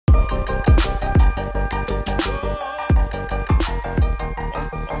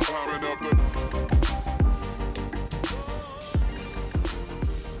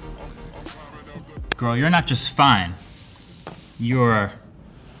Girl, you're not just fine. You're...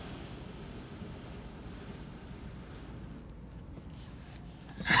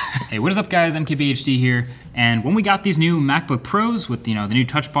 Hey, what is up guys, MKBHD here, and when we got these new MacBook Pros with, the new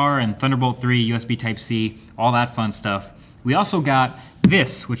TouchBar and Thunderbolt 3, USB Type-C, all that fun stuff, we also got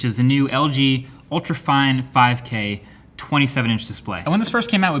this, which is the new LG Ultrafine 5K 27-inch display. And when this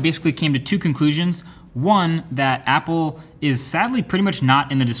first came out, we basically came to two conclusions. One, that Apple is sadly pretty much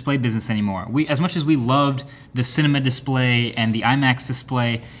not in the display business anymore. As much as we loved the Cinema display and the IMAX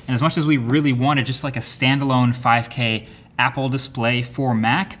display, and as much as we really wanted just like a standalone 5K Apple display for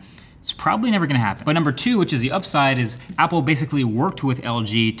Mac, it's probably never gonna happen. But number two, which is the upside, is Apple basically worked with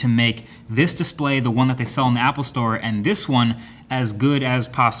LG to make this display, the one that they sell in the Apple Store, and this one as good as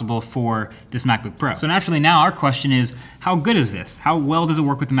possible for this MacBook Pro. So naturally now our question is, how good is this? How well does it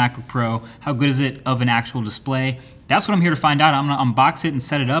work with the MacBook Pro? How good is it of an actual display? That's what I'm here to find out. I'm gonna unbox it and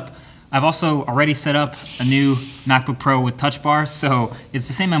set it up. I've also already set up a new MacBook Pro with TouchBar, so it's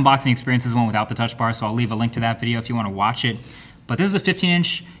the same unboxing experience as the one without the TouchBar, so I'll leave a link to that video if you wanna watch it. But this is a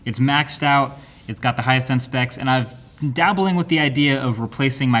 15-inch, it's maxed out, it's got the highest end specs, and I've been dabbling with the idea of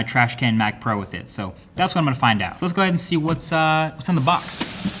replacing my trash can Mac Pro with it. So that's what I'm gonna find out. So let's go ahead and see what's in the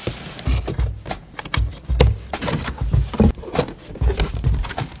box.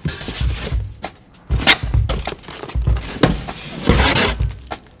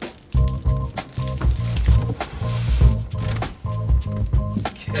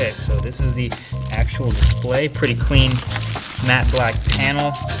 Okay, so this is the actual display, pretty clean matte black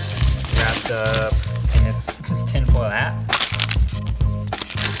panel, wrapped up in this tinfoil hat.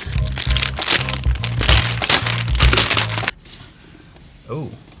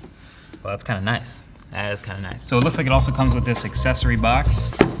 Oh, well that's kind of nice. That is kind of nice. So it looks like it also comes with this accessory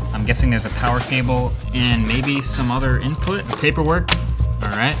box. I'm guessing there's a power cable and maybe some other input, paperwork.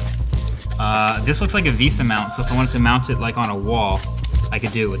 All right. This looks like a Visa mount, so if I wanted to mount it like on a wall, I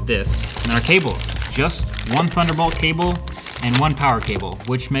could do it with this. And our cables, just one Thunderbolt cable and one power cable,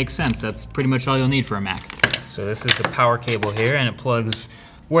 which makes sense. That's pretty much all you'll need for a Mac. So this is the power cable here, and it plugs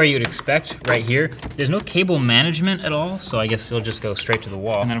where you'd expect, right here. There's no cable management at all, so I guess it'll just go straight to the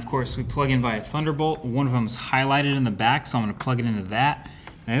wall. And then of course we plug in via Thunderbolt. One of them is highlighted in the back, so I'm gonna plug it into that.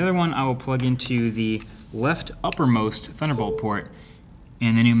 And the other one I will plug into the left uppermost Thunderbolt port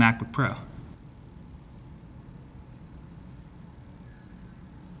in the new MacBook Pro.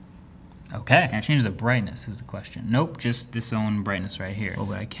 Okay, can I change the brightness is the question. Nope, just this own brightness right here. Oh,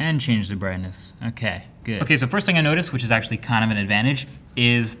 but I can change the brightness. Okay, good. Okay, so first thing I noticed, which is actually kind of an advantage,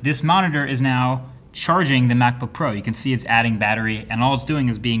 is this monitor is now charging the MacBook Pro. You can see it's adding battery, and all it's doing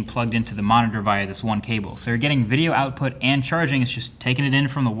is being plugged into the monitor via this one cable. So you're getting video output and charging. It's just taking it in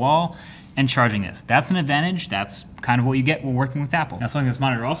from the wall and charging this. That's an advantage. That's kind of what you get when working with Apple. Now something this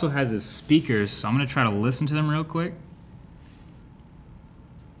monitor also has is speakers, so I'm gonna try to listen to them real quick.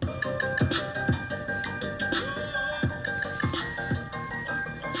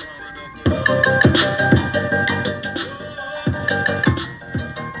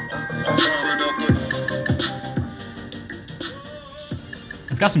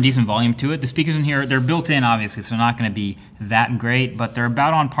 It's got some decent volume to it. The speakers in here, they're built in obviously, so they're not gonna be that great, but they're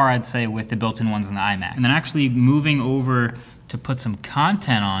about on par, I'd say, with the built-in ones in the iMac. And then actually moving over to put some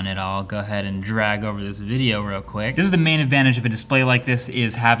content on it, I'll go ahead and drag over this video real quick. This is the main advantage of a display like this,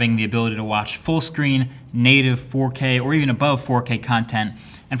 is having the ability to watch full screen, native 4K, or even above 4K content.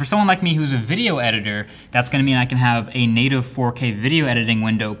 And for someone like me who's a video editor, that's gonna mean I can have a native 4K video editing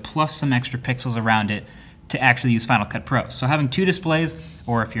window plus some extra pixels around it to actually use Final Cut Pro. So having two displays,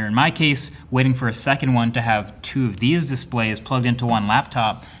 or if you're in my case, waiting for a second one to have two of these displays plugged into one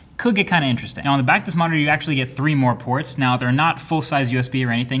laptop, could get kind of interesting. Now on the back of this monitor, you actually get 3 more ports. Now they're not full-size USB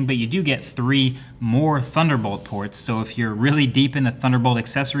or anything, but you do get 3 more Thunderbolt ports. So if you're really deep in the Thunderbolt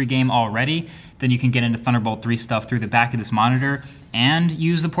accessory game already, then you can get into Thunderbolt 3 stuff through the back of this monitor and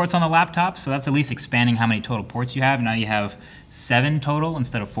use the ports on the laptop. So that's at least expanding how many total ports you have. Now you have 7 total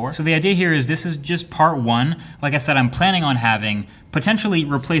instead of 4. So the idea here is this is just part 1. Like I said, I'm planning on having, potentially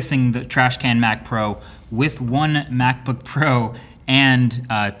replacing the trash can Mac Pro with one MacBook Pro and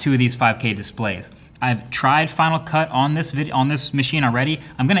 2 of these 5K displays. I've tried Final Cut on this machine already.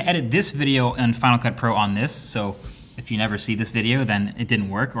 I'm gonna edit this video in Final Cut Pro on this, so if you never see this video, then it didn't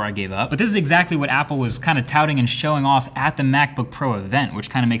work or I gave up. But this is exactly what Apple was kind of touting and showing off at the MacBook Pro event, which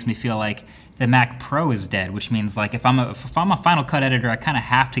kind of makes me feel like the Mac Pro is dead, which means like if I'm a Final Cut editor, I kind of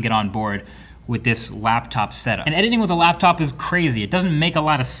have to get on board with this laptop setup. And editing with a laptop is crazy. It doesn't make a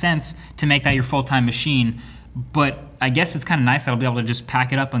lot of sense to make that your full-time machine, but I guess it's kind of nice that I'll be able to just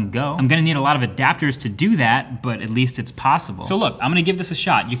pack it up and go. I'm gonna need a lot of adapters to do that, but at least it's possible. So look, I'm gonna give this a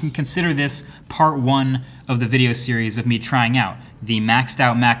shot. You can consider this part 1 of the video series of me trying out the maxed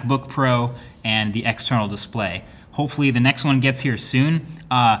out MacBook Pro and the external display. Hopefully the next one gets here soon.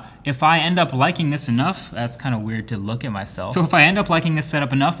 If I end up liking this enough, that's kind of weird to look at myself. So if I end up liking this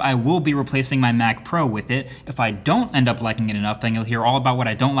setup enough, I will be replacing my Mac Pro with it. If I don't end up liking it enough, then you'll hear all about what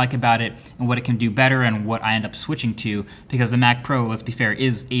I don't like about it and what it can do better and what I end up switching to, because the Mac Pro, let's be fair,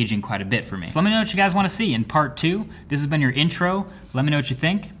 is aging quite a bit for me. So let me know what you guys want to see in part 2. This has been your intro. Let me know what you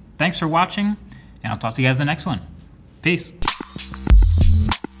think. Thanks for watching, and I'll talk to you guys in the next one. Peace.